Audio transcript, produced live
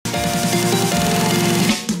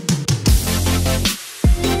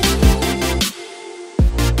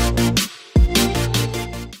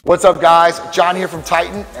What's up guys, John here from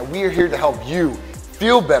Titan, and we are here to help you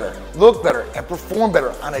feel better, look better, and perform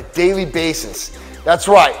better on a daily basis. That's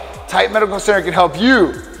right, Titan Medical Center can help you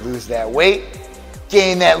lose that weight,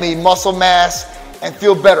 gain that lean muscle mass, and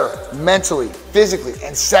feel better mentally, physically,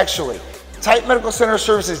 and sexually. Titan Medical Center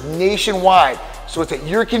services nationwide, so it's at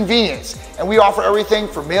your convenience. And we offer everything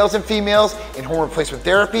for males and females in hormone replacement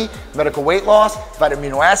therapy, medical weight loss,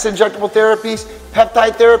 vitamin amino acid injectable therapies,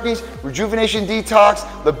 peptide therapies, rejuvenation detox,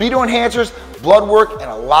 libido enhancers, blood work,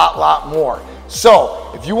 and a lot more.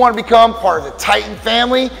 So if you want to become part of the Titan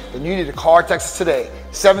family, then you need to call or text us today,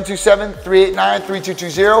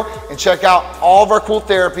 727-389-3220, and check out all of our cool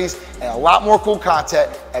therapies and a lot more cool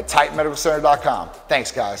content at TitanMedicalCenter.com.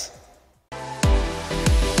 Thanks, guys.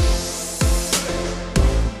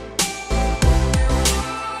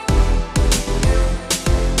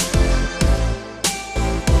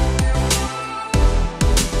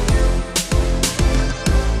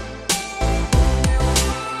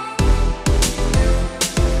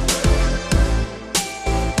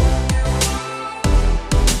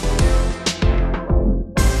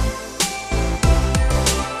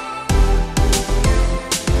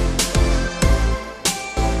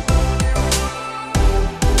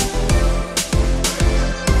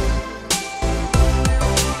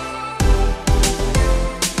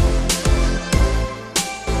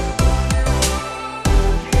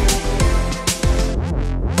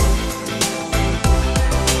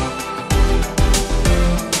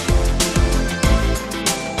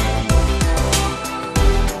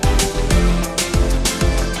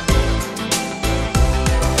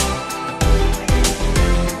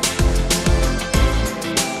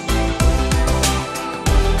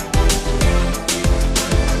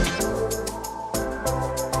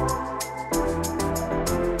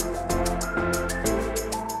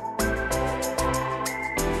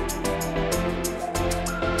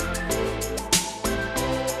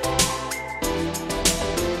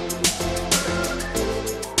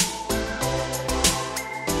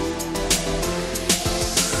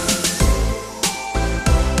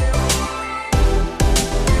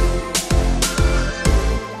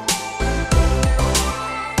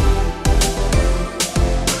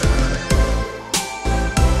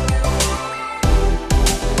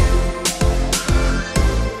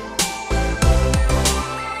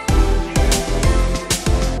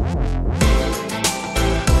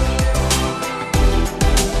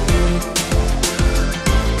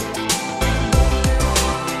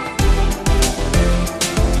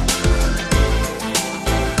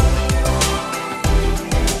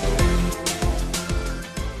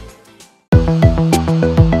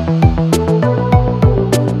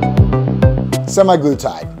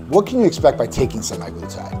 Semaglutide. What can you expect by taking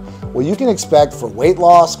semaglutide? Well, you can expect for weight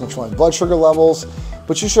loss, controlling blood sugar levels,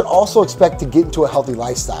 but you should also expect to get into a healthy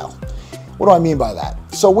lifestyle. What do I mean by that?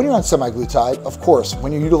 So when you're on semaglutide, of course,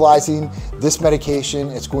 when you're utilizing this medication,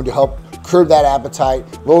 it's going to help curb that appetite,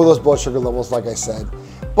 lower those blood sugar levels, like I said,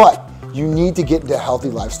 but you need to get into healthy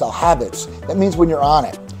lifestyle habits. That means when you're on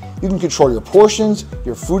it, you can control your portions,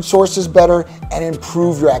 your food sources better, and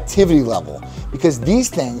improve your activity level, because these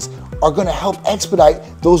things are going to help expedite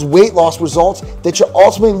those weight loss results that you're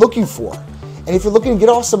ultimately looking for. And if you're looking to get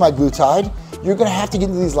off semaglutide, you're going to have to get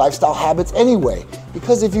into these lifestyle habits anyway,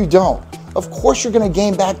 because if you don't, of course you're going to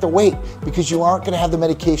gain back the weight, because you aren't going to have the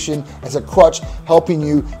medication as a crutch helping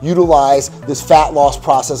you utilize this fat loss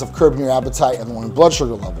process of curbing your appetite and lowering blood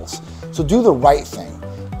sugar levels. So do the right thing.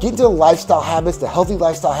 Get into the lifestyle habits, the healthy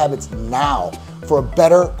lifestyle habits now, for a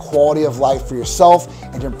better quality of life for yourself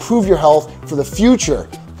and to improve your health for the future,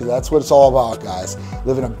 because that's what it's all about, guys.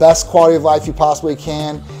 Living the best quality of life you possibly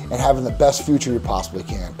can and having the best future you possibly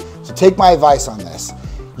can. So take my advice on this.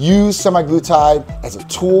 Use semaglutide as a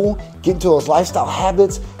tool, get into those lifestyle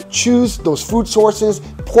habits, choose those food sources,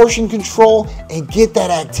 portion control, and get that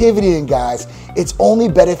activity in, guys. It's only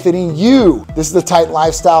benefiting you. This is the Titan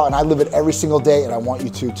lifestyle, and I live it every single day, and I want you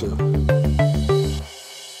to too.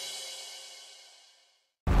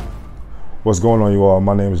 What's going on, you all?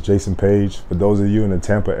 My name is Jason Page. For those of you in the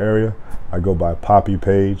Tampa area, I go by Poppy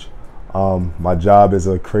Page. My job is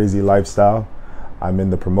a crazy lifestyle. I'm in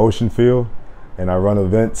the promotion field, and I run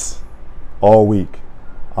events all week.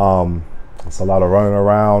 It's a lot of running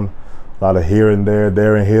around, a lot of here and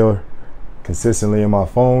there and here, consistently in my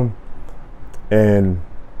phone. And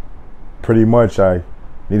pretty much I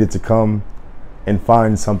needed to come and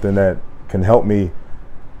find something that can help me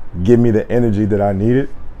give me the energy that I needed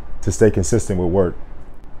to stay consistent with work.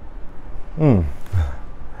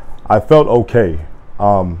 I felt okay.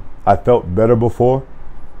 I felt better before.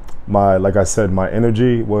 Like I said, my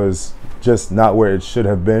energy was just not where it should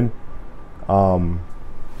have been.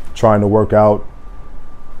 trying to work out.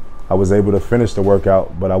 I was able to finish the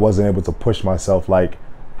workout, but I wasn't able to push myself like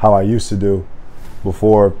how I used to do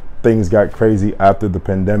before things got crazy after the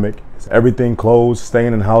pandemic. Everything closed.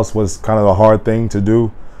 Staying in the house was kind of a hard thing to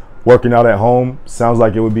do. Working out at home sounds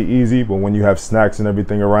like it would be easy, but when you have snacks and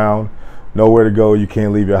everything around, nowhere to go, you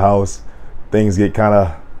can't leave your house, things get kind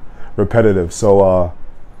of repetitive. So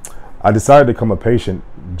I decided to become a patient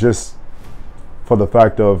just for the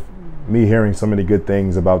fact of me hearing so many good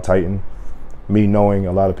things about Titan, me knowing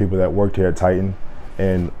a lot of people that worked here at Titan,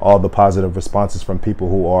 and all the positive responses from people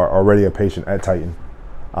who are already a patient at Titan.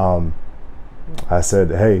 I said,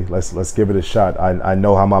 hey, let's give it a shot. I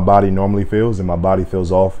know how my body normally feels, and my body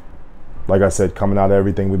feels off, like I said, coming out of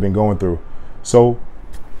everything we've been going through. So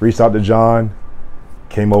reached out to John,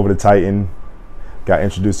 came over to Titan, got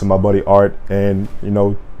introduced to my buddy Art, and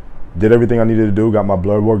did everything I needed to do, got my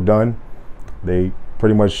blood work done. They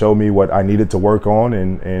pretty much showed me what I needed to work on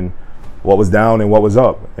and what was down and what was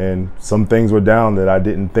up. And some things were down that I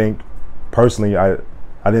didn't think, personally, I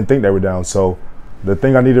didn't think they were down. So the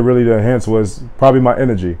thing I needed really to enhance was probably my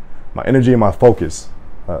energy and my focus.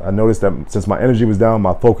 I noticed that since my energy was down,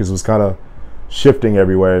 my focus was kind of shifting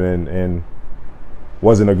everywhere and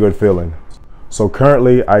wasn't a good feeling. So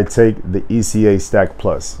currently I take the ECA Stack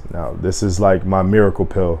Plus. Now this is like my miracle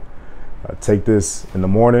pill. I take this in the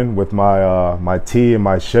morning with my my tea and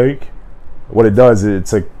my shake. What it does is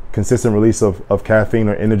it's a consistent release of caffeine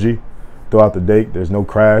or energy throughout the day. There's no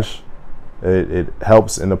crash. It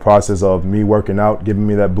helps in the process of me working out, giving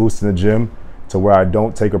me that boost in the gym to where I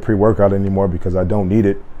don't take a pre-workout anymore because I don't need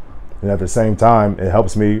it. And at the same time, it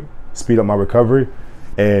helps me speed up my recovery.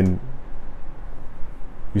 And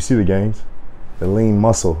you see the gains, the lean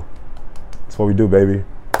muscle. That's what we do, baby.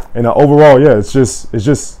 And overall, yeah,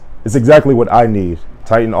 it's exactly what I need.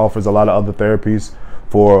 Titan offers a lot of other therapies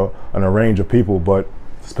for a range of people, but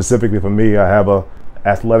specifically for me, I have a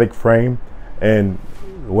athletic frame, and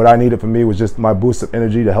what I needed for me was just my boost of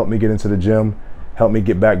energy to help me get into the gym, help me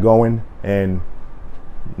get back going, and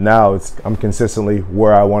now I'm consistently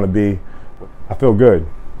where I want to be. I feel good.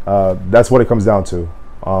 That's what it comes down to.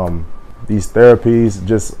 These therapies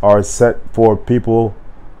just are set for people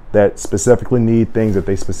that specifically need things that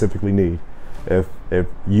they specifically need. If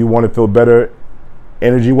you want to feel better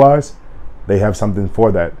energy-wise, they have something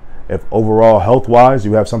for that. If overall health-wise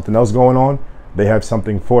you have something else going on, they have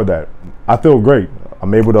something for that. I feel great. I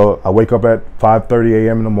wake up at 5:30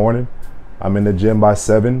 a.m. in the morning. I'm in the gym by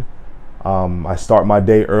 7. I start my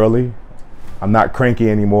day early. I'm not cranky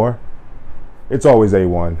anymore. It's always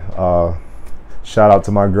A1. Shout out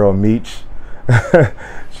to my girl Meech.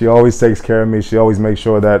 She always takes care of me. She always makes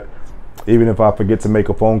sure that even if I forget to make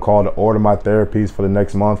a phone call to order my therapies for the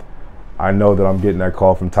next month, I know that I'm getting that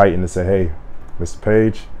call from Titan to say, hey, Mr.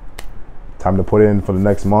 Page, time to put in for the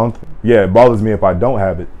next month. Yeah, it bothers me if I don't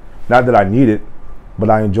have it. Not that I need it, but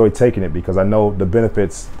I enjoy taking it because I know the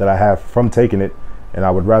benefits that I have from taking it, and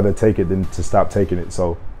I would rather take it than to stop taking it.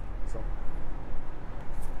 So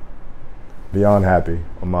beyond happy.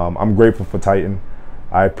 I'm grateful for Titan.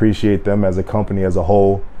 I appreciate them as a company as a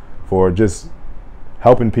whole for just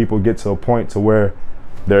helping people get to a point to where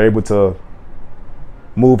they're able to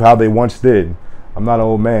move how they once did. I'm not an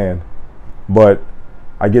old man, but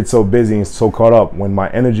I get so busy and so caught up. When my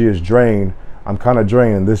energy is drained, I'm kind of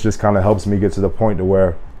drained, and this just kind of helps me get to the point to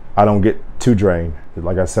where I don't get too drained.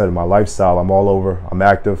 Like I said, my lifestyle, I'm all over. I'm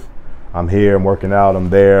active. I'm here. I'm working out. I'm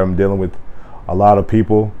there. I'm dealing with a lot of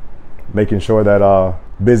people, making sure that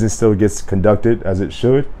business still gets conducted as it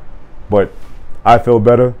should. But I feel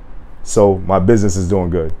better, so my business is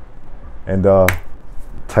doing good. And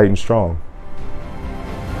Titan strong.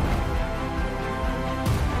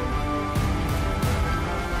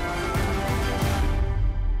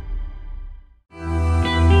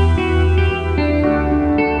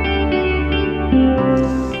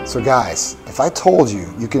 So guys, if I told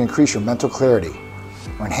you you can increase your mental clarity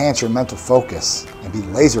or enhance your mental focus and be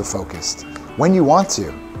laser focused when you want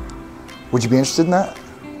to, would you be interested in that?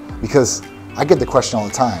 Because I get the question all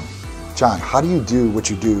the time, John, how do you do what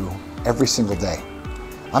you do every single day?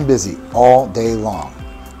 I'm busy all day long.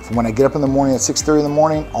 From when I get up in the morning at 6:30 in the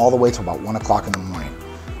morning all the way to about 1 o'clock in the morning.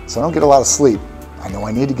 So I don't get a lot of sleep. I know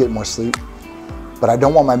I need to get more sleep, but I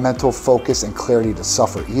don't want my mental focus and clarity to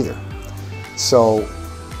suffer either. So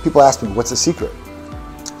people ask me, what's the secret?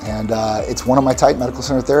 And it's one of my Titan Medical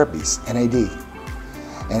Center therapies, NAD.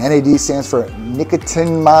 And NAD stands for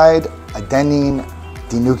nicotinamide adenine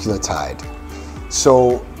dinucleotide.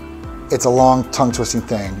 So it's a long tongue-twisting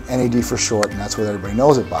thing, NAD for short, and that's what everybody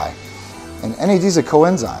knows it by. And NAD is a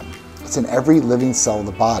coenzyme. It's in every living cell of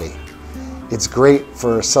the body. It's great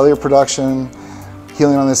for cellular production,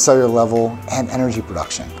 healing on the cellular level, and energy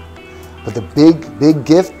production. But the big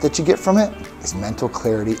gift that you get from it is mental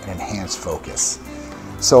clarity and enhanced focus.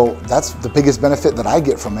 So that's the biggest benefit that I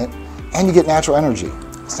get from it, and you get natural energy.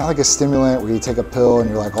 It's not like a stimulant where you take a pill and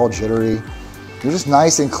you're like all jittery. You're just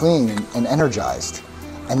nice and clean and energized,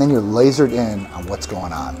 and then you're lasered in on what's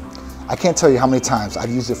going on. I can't tell you how many times I've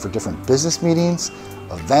used it for different business meetings,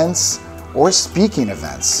 events, or speaking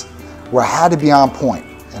events where I had to be on point.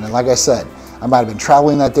 And then, like I said, I might have been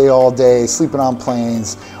traveling that day all day, sleeping on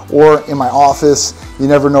planes, or in my office. You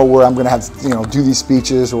never know where I'm gonna have to do these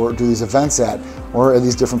speeches or do these events at, or at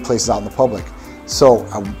these different places out in the public. So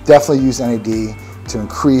I definitely use NAD to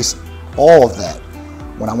increase all of that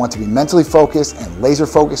when I want to be mentally focused and laser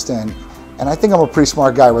focused in. And I think I'm a pretty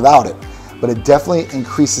smart guy without it, but it definitely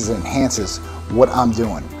increases and enhances what I'm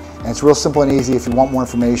doing. And it's real simple and easy. If you want more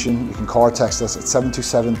information, you can call or text us at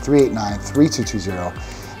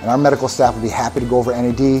 727-389-3220. And our medical staff will be happy to go over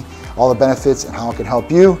NAD, all the benefits, and how it can help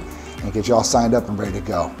you, and get you all signed up and ready to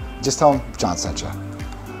go. Just tell them John sent you.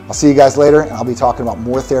 I'll see you guys later, and I'll be talking about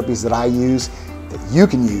more therapies that I use that you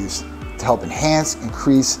can use to help enhance,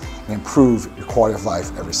 increase, and improve your quality of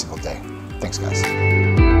life every single day. Thanks, guys.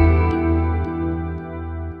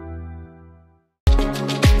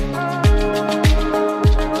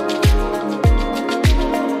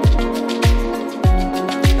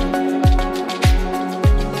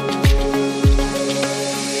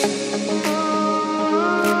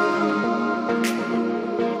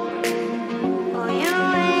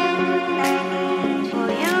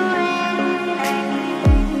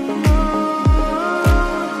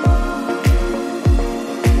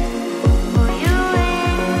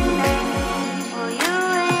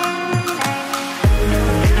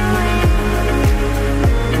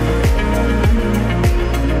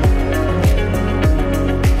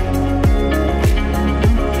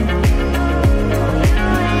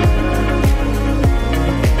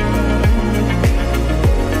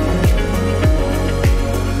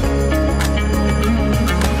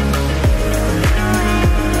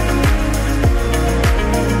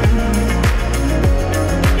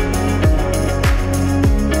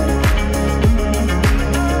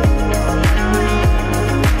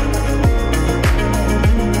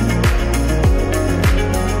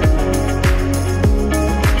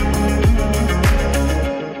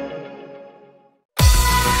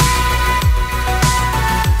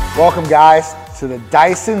 Welcome guys to the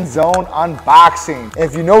Dyson Zone unboxing. And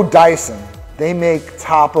if you know Dyson, they make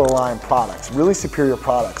top of the line products, really superior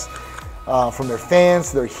products. From their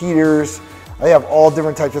fans to their heaters, they have all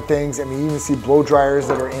different types of things. I mean, you even see blow dryers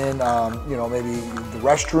that are in, maybe the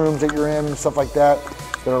restrooms that you're in, stuff like that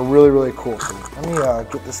are really, really cool. So let me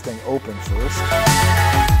get this thing open first.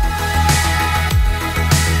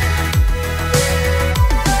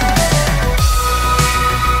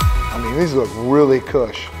 I mean, these look really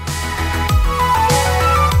cush.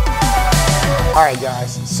 All right,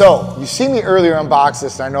 guys, so you see me earlier unbox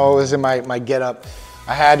this, and I know it was in my getup.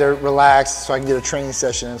 I had to relax so I can get a training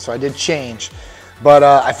session in, so I did change. But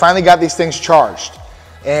I finally got these things charged,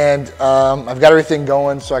 and I've got everything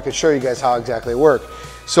going so I could show you guys how exactly it works.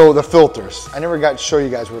 So the filters, I never got to show you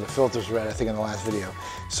guys where the filters were at, I think in the last video.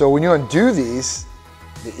 So when you undo these,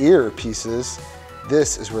 the ear pieces,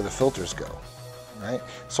 this is where the filters go, right?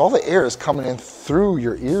 So all the air is coming in through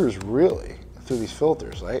your ears, really, through these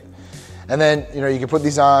filters, right? And then, you can put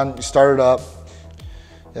these on, you start it up.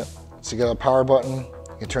 Yep, so you got a power button,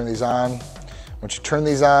 you can turn these on. Once you turn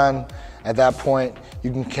these on, at that point,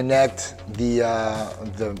 you can connect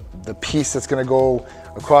the piece that's gonna go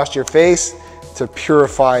across your face to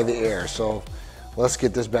purify the air. So let's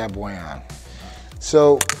get this bad boy on.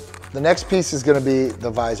 So the next piece is gonna be the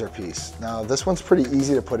visor piece. Now this one's pretty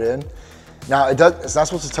easy to put in. Now it's not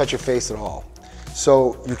supposed to touch your face at all.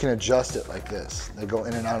 So you can adjust it like this. They go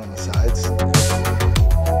in and out on the sides.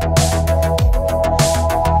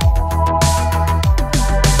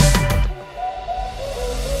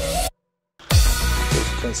 You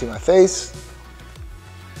can't see my face.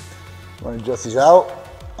 I'm gonna adjust these out.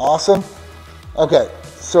 Awesome. Okay,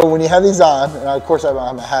 so when you have these on, and of course I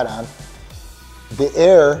have my hat on, the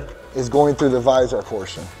air is going through the visor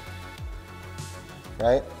portion,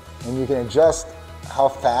 right? And you can adjust how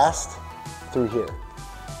fast through here,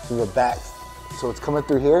 through the back. So it's coming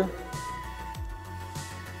through here.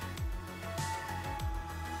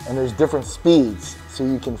 And there's different speeds, so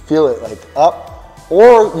you can feel it like up,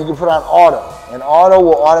 or you can put on auto, and auto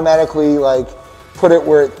will automatically like put it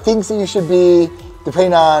where it thinks that you should be,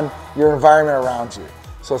 depending on your environment around you.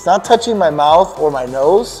 So it's not touching my mouth or my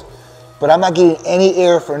nose, but I'm not getting any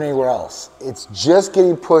air from anywhere else. It's just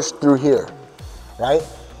getting pushed through here, right?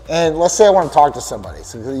 And let's say I want to talk to somebody.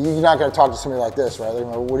 So you're not going to talk to somebody like this, right? They're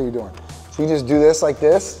going to go, what are you doing? So you just do this like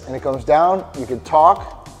this, and it comes down. You can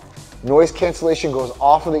talk. Noise cancellation goes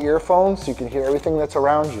off of the earphones, so you can hear everything that's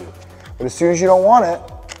around you. But as soon as you don't want it,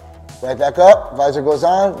 right back up, visor goes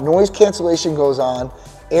on, noise cancellation goes on,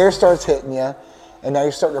 air starts hitting you, and now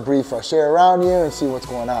you're starting to breathe fresh air around you and see what's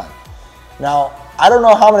going on. Now, I don't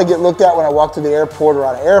know how I'm going to get looked at when I walk to the airport or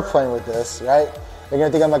on an airplane with this, right? They're going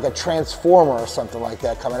to think I'm like a transformer or something like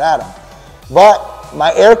that coming at them. But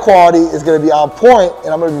my air quality is going to be on point,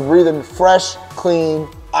 and I'm going to be breathing fresh, clean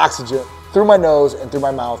oxygen through my nose and through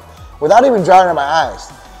my mouth without even drowning in my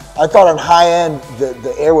eyes. I thought on high end,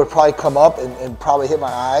 the air would probably come up and probably hit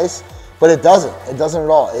my eyes, but it doesn't. It doesn't at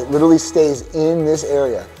all. It literally stays in this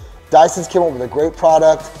area. Dyson's came up with a great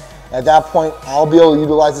product. At that point, I'll be able to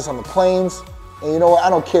utilize this on the planes. And you know what? I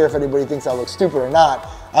don't care if anybody thinks I look stupid or not.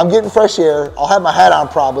 I'm getting fresh air. I'll have my hat on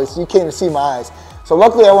probably, so you can't even see my eyes. So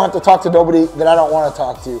luckily, I won't have to talk to nobody that I don't want to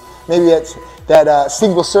talk to. Maybe it's that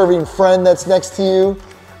single-serving friend that's next to you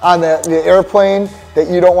on the airplane that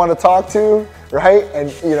you don't want to talk to, right? And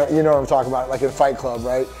you know what I'm talking about, like in Fight Club,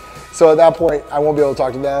 right? So at that point, I won't be able to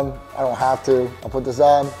talk to them. I don't have to. I'll put this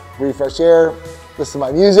on, breathe fresh air, listen to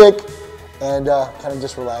my music, and kind of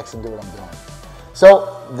just relax and do what I'm doing.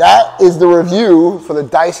 So that is the review for the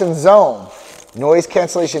Dyson Zone. Noise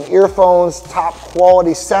cancellation earphones, top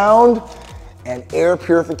quality sound, and air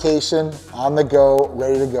purification on the go,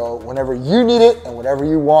 ready to go whenever you need it and whenever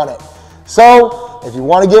you want it. So if you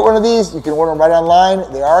want to get one of these, you can order them right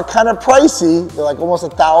online. They are kind of pricey. They're like almost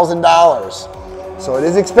 $1,000. So it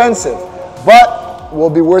is expensive, but will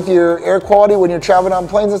be worth your air quality when you're traveling on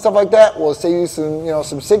planes and stuff like that. Will save you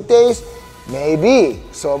some sick days? Maybe.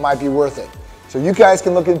 So it might be worth it. So you guys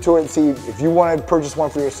can look into it and see if you want to purchase one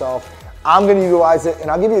for yourself. I'm going to utilize it,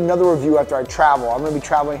 and I'll give you another review after I travel. I'm going to be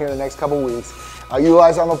traveling here in the next couple weeks. I'll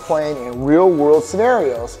utilize it on the plane in real-world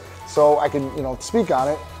scenarios, so I can, speak on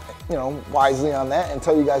it, wisely on that, and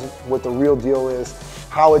tell you guys what the real deal is,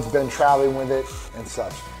 how it's been traveling with it, and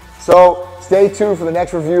such. So stay tuned for the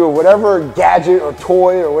next review of whatever gadget or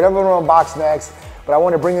toy or whatever we're going to unbox next. But I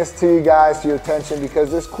want to bring this to you guys, to your attention,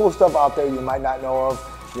 because there's cool stuff out there you might not know of.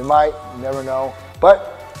 You might, you never know.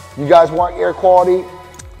 But you guys want air quality,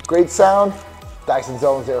 great sound, Dyson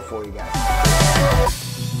Zone's there for you guys.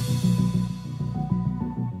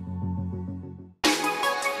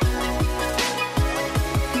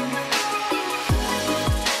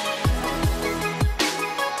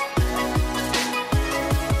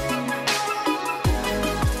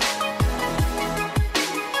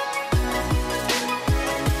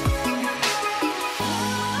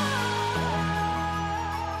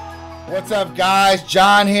 What's up, guys?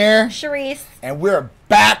 John here. Charisse. And we're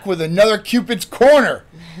back with another Cupid's Corner.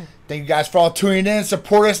 Thank you guys for all tuning in.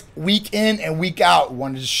 Support us week in and week out. We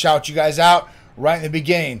wanted to shout you guys out right in the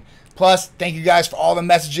beginning. Plus, thank you guys for all the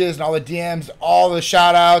messages and all the DMs, all the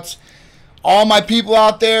shout outs. All my people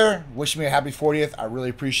out there, wish me a happy 40th. I really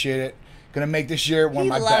appreciate it. Gonna make this year one of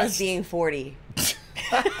my best. He loves being 40.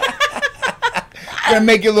 Gonna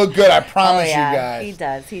make it look good, I promise you guys. He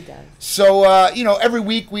does, he does. So, every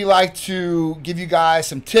week we like to give you guys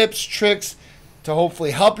some tips, tricks to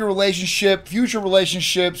hopefully help your relationship, future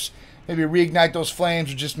relationships, maybe reignite those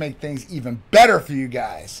flames or just make things even better for you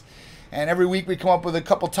guys. And every week we come up with a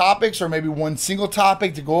couple topics or maybe one single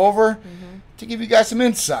topic to go over to give you guys some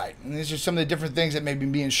insight. And these are some of the different things that maybe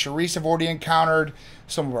me and Charisse have already encountered,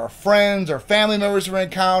 some of our friends or family members have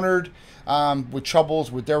encountered. With troubles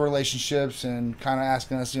with their relationships and kind of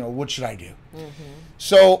asking us, what should I do?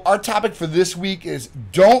 So our topic for this week is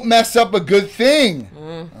don't mess up a good thing.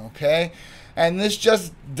 Okay? And this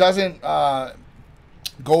just doesn't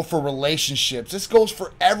go for relationships. This goes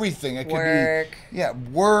for everything. It could work.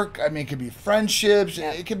 Work. I mean, it could be friendships.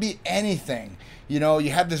 Yep. It could be anything. You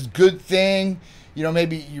have this good thing.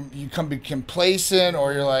 Maybe you be complacent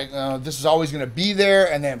or you're like, this is always going to be there.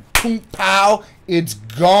 And then, boom, pow, it's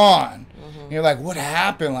gone. And you're like, what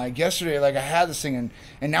happened? Like yesterday, like I had this thing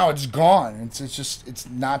and now it's gone. It's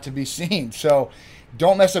not to be seen. So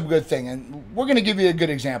don't mess up a good thing. And we're going to give you a good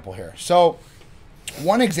example here. So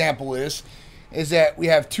one example is that we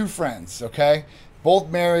have two friends, okay? Both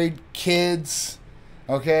married, kids,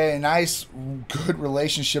 okay? A nice, good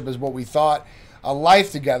relationship is what we thought. A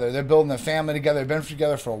life together. They're building a family together. They've been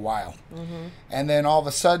together for a while. And then all of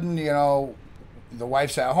a sudden, the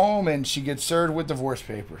wife's at home and she gets served with divorce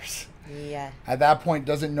papers. Yeah. At that point,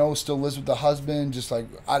 doesn't know, still lives with the husband, just like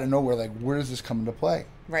out of nowhere, like where does this come into play?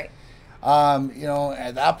 Right.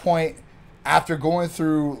 At that point, after going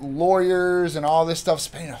through lawyers and all this stuff,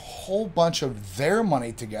 spending a whole bunch of their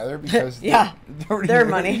money together because their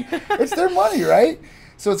money. It's their money, right?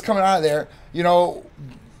 So it's coming out of there, you know.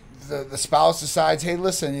 The spouse decides, hey,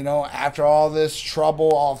 listen, you know, after all this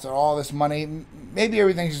trouble, after all this money, maybe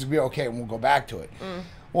everything's just gonna be okay and we'll go back to it.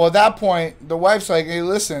 Well, at that point, the wife's like, hey,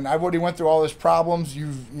 listen, I've already went through all these problems.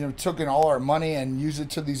 You've taken all our money and used it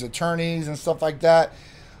to these attorneys and stuff like that.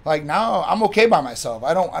 Like, now I'm okay by myself.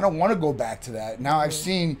 I don't want to go back to that. Now I've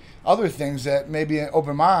seen other things that maybe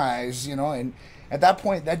open my eyes, you know, and at that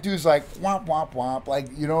point, that dude's like, womp, womp, womp. Like,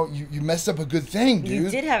 you know, you messed up a good thing, dude. You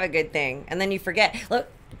did have a good thing, and then you forget. Look,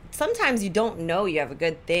 sometimes you don't know you have a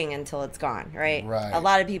good thing until it's gone, right? Right. A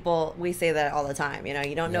lot of people, we say that all the time. You know,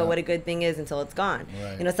 you don't know what a good thing is until it's gone.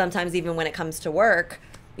 Right. You know, sometimes even when it comes to work,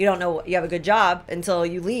 you don't know you have a good job until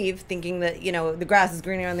you leave, thinking that, you know, the grass is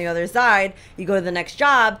greener on the other side. You go to the next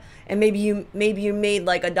job, and maybe you made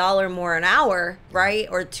like $1 more an hour, right,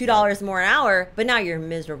 or $2 more an hour, but now you're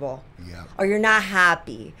miserable. Yeah. Or you're not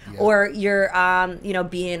happy, or you're, you know,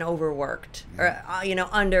 being overworked, or, you know,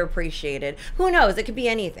 underappreciated. Who knows? It could be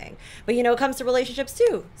anything. But, you know, it comes to relationships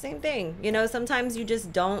too. Same thing. You know, sometimes you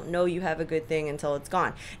just don't know you have a good thing until it's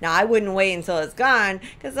gone. Now, I wouldn't wait until it's gone,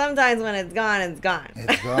 because sometimes when it's gone, it's gone.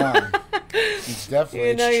 It's gone. It's definitely,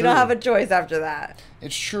 you know, you don't have a choice after that.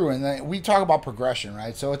 It's true. And then we talk about progression,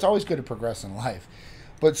 right? So it's always good to progress in life.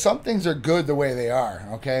 But some things are good the way they are,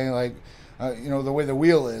 okay? Like, you know, the way the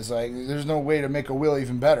wheel is, like, there's no way to make a wheel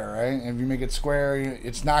even better, right? And if you make it square,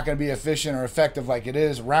 it's not going to be efficient or effective like it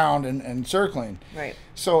is round and circling. Right.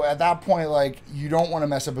 So at that point, like, you don't want to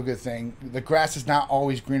mess up a good thing. The grass is not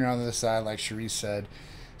always greener on the other side, like Cherise said.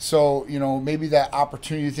 So, you know, maybe that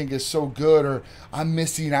opportunity you think is so good or I'm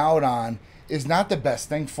missing out on is not the best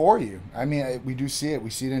thing for you. I mean, we do see it. We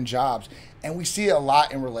see it in jobs. And we see it a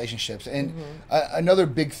lot in relationships. And another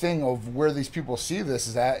big thing of where these people see this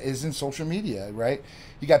is in social media, right?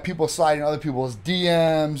 You got people sliding other people's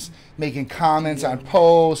DMs, making comments on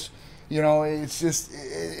posts. You know, it's just,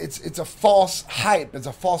 it's a false hype. It's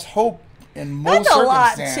a false hope in most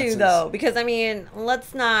circumstances. That's a lot too, though, because I mean,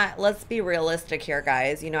 let's be realistic here,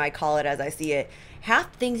 guys. You know, I call it as I see it.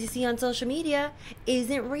 Half the things you see on social media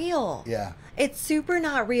isn't real. Yeah. It's super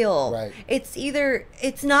not real. Right.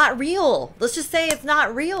 It's not real. Let's just say it's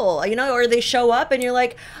not real. You know, or they show up and you're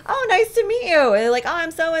like, oh, nice to meet you. And they're like, oh,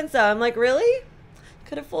 I'm so-and-so. I'm like, really?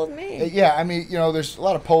 Could have fooled me. Yeah, I mean, you know, there's a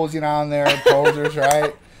lot of posing on there, posers,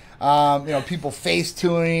 right? You know, people face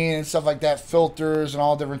tuning and stuff like that, filters and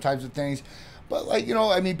all different types of things. But, like, you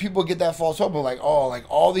know, I mean, people get that false hope of, like, oh, like,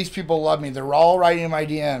 all these people love me. They're all writing in my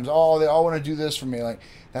DMs. Oh, they all want to do this for me. Like,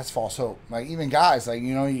 that's false hope. Like, even guys, like,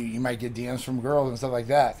 you know, you might get DMs from girls and stuff like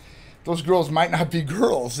that. Those girls might not be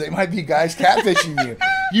girls. They might be guys catfishing you.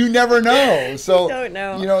 You never know. So, you don't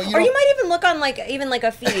know. You know, or you might even look on, like, even like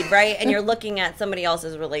a feed, right? And you're looking at somebody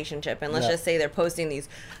else's relationship. And let's just say they're posting these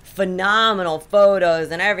phenomenal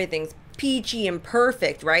photos and everything's peachy and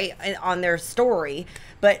perfect, right, on their story.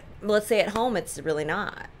 But let's say at home, it's really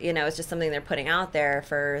not. You know, it's just something they're putting out there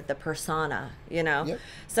for the persona, you know? Yep.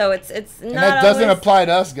 So it's not. And that doesn't apply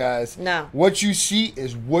to us, guys. No. What you see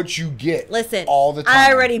is what you get. Listen, all the time.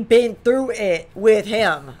 I already been through it with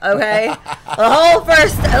him, okay? The whole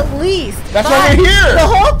first, at least. That's why we're here. The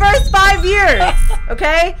whole first 5 years,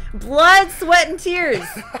 okay? Blood, sweat, and tears.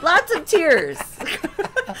 Lots of tears.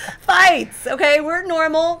 Fights, okay? We're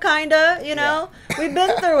normal, kind of, you know? Yeah. We've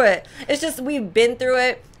been through it. It's just we've been through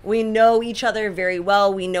it. We know each other very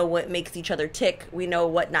well. We know what makes each other tick. We know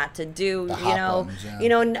what not to do. You know,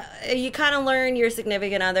 you kind of learn your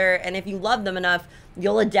significant other, and if you love them enough,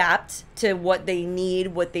 you'll adapt to what they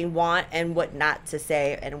need, what they want, and what not to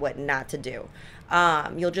say and what not to do.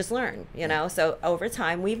 You'll just learn, you know. So over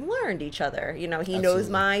time, we've learned each other. You know, he knows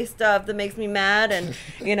my stuff that makes me mad, and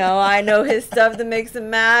you know, I know his stuff that makes him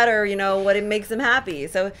mad, or you know, what it makes him happy.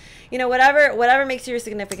 So, you know, whatever makes your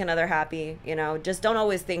significant other happy, you know, just don't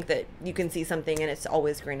always think that you can see something and it's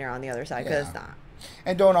always greener on the other side, because it's not.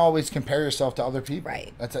 And don't always compare yourself to other people.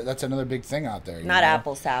 Right. That's another big thing out there. Not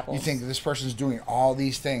apples to apples. You think this person's doing all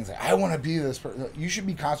these things. Like, I want to be this person. You should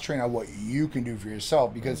be concentrating on what you can do for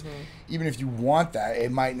yourself, because even if you want that,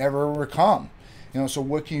 it might never come. You know, so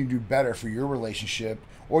what can you do better for your relationship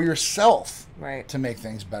or yourself to make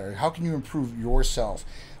things better? How can you improve yourself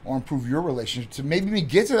or improve your relationship to maybe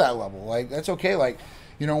get to that level? Like, that's okay. Like,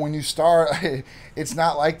 you know, when you start, it's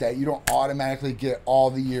not like that. You don't automatically get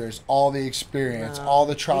all the years, all the experience, all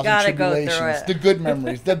the trials and tribulations, the good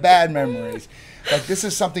memories, the bad memories. Like, this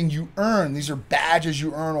is something you earn. These are badges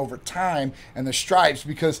you earn over time, and the stripes,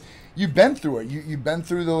 because you've been through it. You've been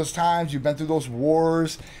through those times. You've been through those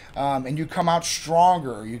wars, and you come out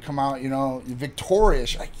stronger. You come out, you know,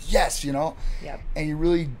 victorious. Like, yes, you know. Yep. And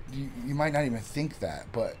you might not even think that,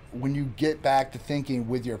 but when you get back to thinking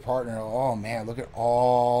with your partner, oh man, look at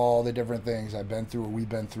all the different things I've been through or we've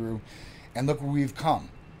been through, and look where we've come.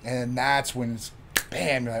 And that's when it's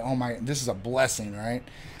bam, you're like, oh my, this is a blessing, right?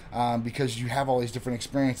 Because you have all these different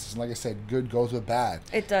experiences, and like I said, good goes with bad.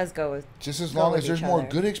 It does go with just as long as there's more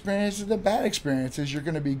good experiences than bad experiences, you're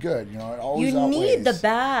going to be good. You know, it always outweighs. You need the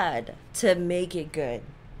bad to make it good.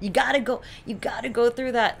 You gotta go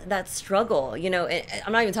through that struggle. You know,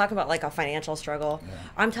 I'm not even talking about like a financial struggle. Yeah.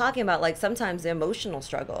 I'm talking about like sometimes the emotional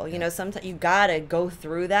struggle. You know, sometimes you gotta go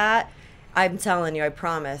through that. I'm telling you, I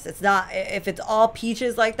promise. It's not, if it's all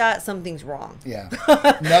peaches like that, something's wrong. Yeah.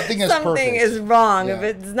 Nothing is perfect. Something is wrong if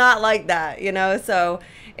it's not like that, you know? So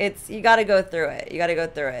you got to go through it. You got to go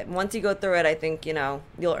through it. And once you go through it, I think, you know,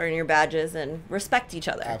 you'll earn your badges and respect each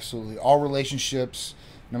other. Absolutely. All relationships,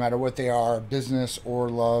 no matter what they are, business or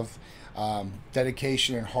love,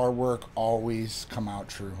 dedication and hard work always come out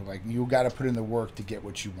true. Like, you got to put in the work to get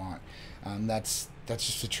what you want. That's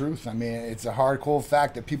just the truth. I mean, it's a hard, cold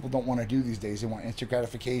fact that people don't want to do these days. They want instant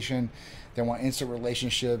gratification. They want instant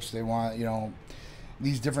relationships. They want, you know,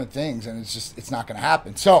 these different things, and it's not going to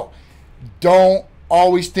happen. So don't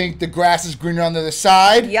always think the grass is greener on the other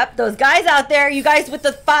side. Yep, those guys out there, you guys with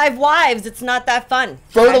the 5 wives, it's not that fun.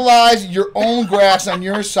 Fertilize your own grass on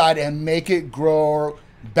your side and make it grow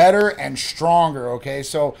better and stronger, okay?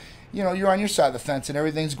 So, you know, you're on your side of the fence and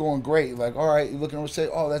everything's going great. Like, all right, you're looking over and say,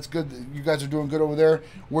 oh, that's good. You guys are doing good over there.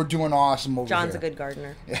 We're doing awesome over John's here. A good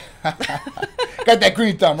gardener. Got that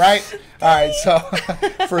green thumb, right? All right, so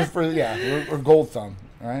we're gold thumb,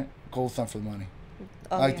 all right? Gold thumb for the money.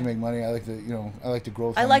 I like to make money. I like to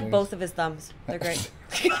grow. I like both of his thumbs. They're great.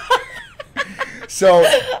 So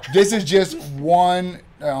this is just one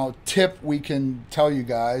tip we can tell you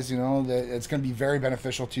guys, you know, that it's going to be very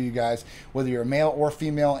beneficial to you guys, whether you're a male or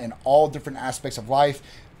female, in all different aspects of life.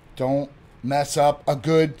 Don't mess up a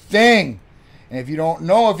good thing. And if you don't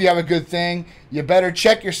know if you have a good thing, you better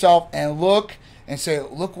check yourself and look and say,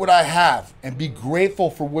 look what I have, and be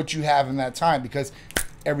grateful for what you have in that time, because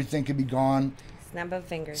everything could be gone. Snap of the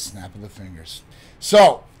fingers. Snap of the fingers.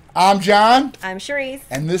 So, I'm John. I'm Cherise.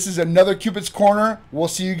 And this is another Cupid's Corner. We'll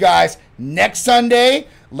see you guys next Sunday,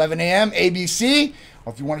 11 a.m. ABC.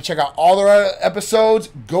 Or if you want to check out all the other episodes,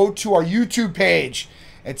 go to our YouTube page.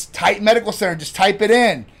 It's Tight Medical Center. Just type it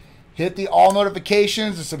in. Hit the all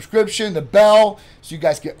notifications, the subscription, the bell, so you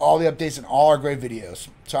guys get all the updates and all our great videos.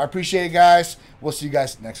 So I appreciate it, guys. We'll see you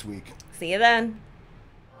guys next week. See you then.